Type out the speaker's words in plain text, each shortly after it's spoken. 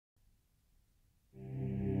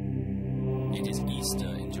It is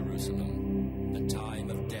Easter in Jerusalem, the time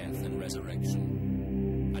of death and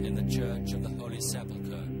resurrection. And in the Church of the Holy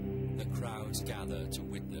Sepulchre, the crowds gather to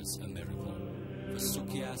witness a miracle. For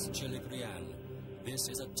Sukias Chilibrian, this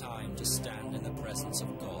is a time to stand in the presence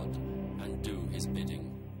of God and do his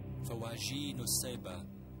bidding. For Waji Nuseba,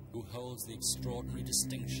 who holds the extraordinary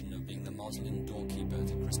distinction of being the Muslim doorkeeper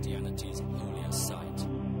to Christianity's holiest site,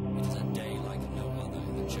 it is a day like no other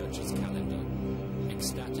in the Church's calendar.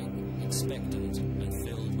 Ecstatic, expectant, and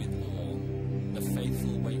filled with awe, the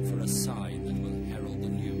faithful wait for a sign that will herald the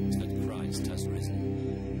news that Christ has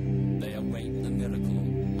risen. They await the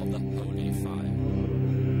miracle of the holy fire.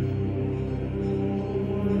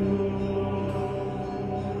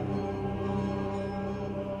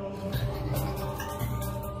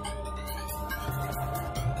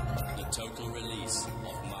 The total release of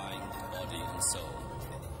mind, body, and soul.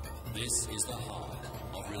 This is the heart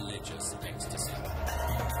of religious ecstasy.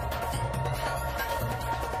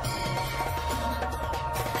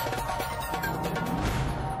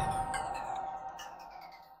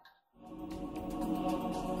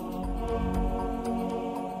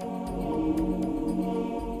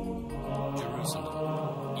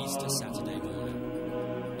 Jerusalem, Easter Saturday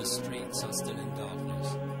morning. The streets are still in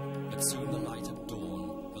darkness, but soon the light of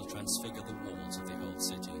dawn will transfigure the walls of the old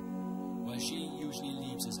city, where she usually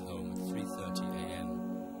leaves his home at 3:30 a.m.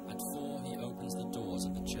 At 4 he opens the doors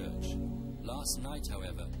of the church. Last night,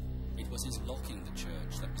 however, it was his locking the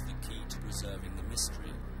church that was the key to preserving the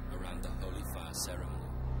mystery around the Holy Fire ceremony.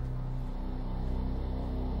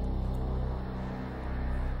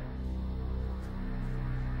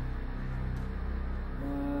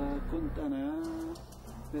 كنت أنا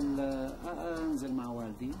أنزل مع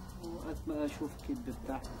والدي وأشوف كيف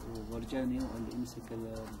بفتح ورجاني وقال لي امسك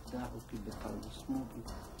المفتاح وكيف بفتح الاسمه وكيف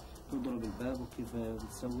تضرب الباب وكيف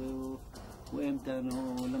بتسوي وإمتى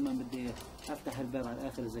ولما بدي أفتح الباب على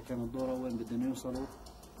الآخر إذا كان الدورة وين بدهم يوصلوا.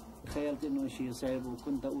 تخيلت إنه شيء صعب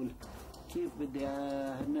وكنت أقول كيف بدي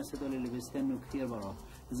الناس هذول اللي بيستنوا كثير برا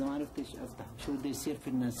إذا ما عرفتش أفتح شو بده يصير في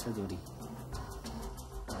الناس هذولي.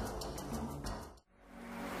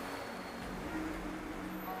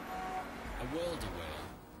 A world away,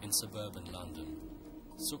 in suburban London,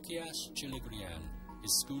 Sukias Chiligrian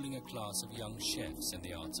is schooling a class of young chefs in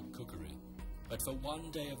the arts of cookery. But for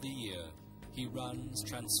one day of the year, he runs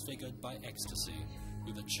transfigured by ecstasy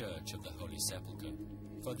through the Church of the Holy Sepulchre.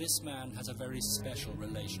 For this man has a very special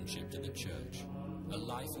relationship to the Church, a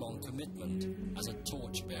lifelong commitment as a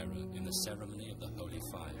torchbearer in the ceremony of the Holy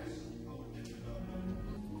Fire.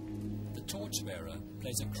 The torchbearer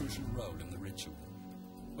plays a crucial role in the ritual.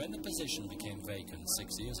 When the position became vacant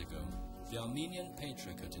 6 years ago, the Armenian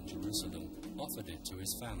Patriarchate in Jerusalem offered it to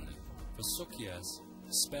his family. For Sukias,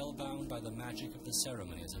 spellbound by the magic of the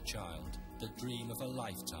ceremony as a child, the dream of a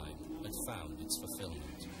lifetime had found its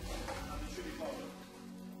fulfillment.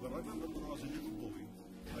 Well, I remember when I was a little boy,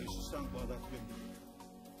 I used to stand by that window,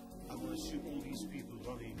 and when I see all these people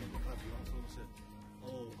running and what have you, I thought,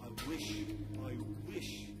 oh, I wish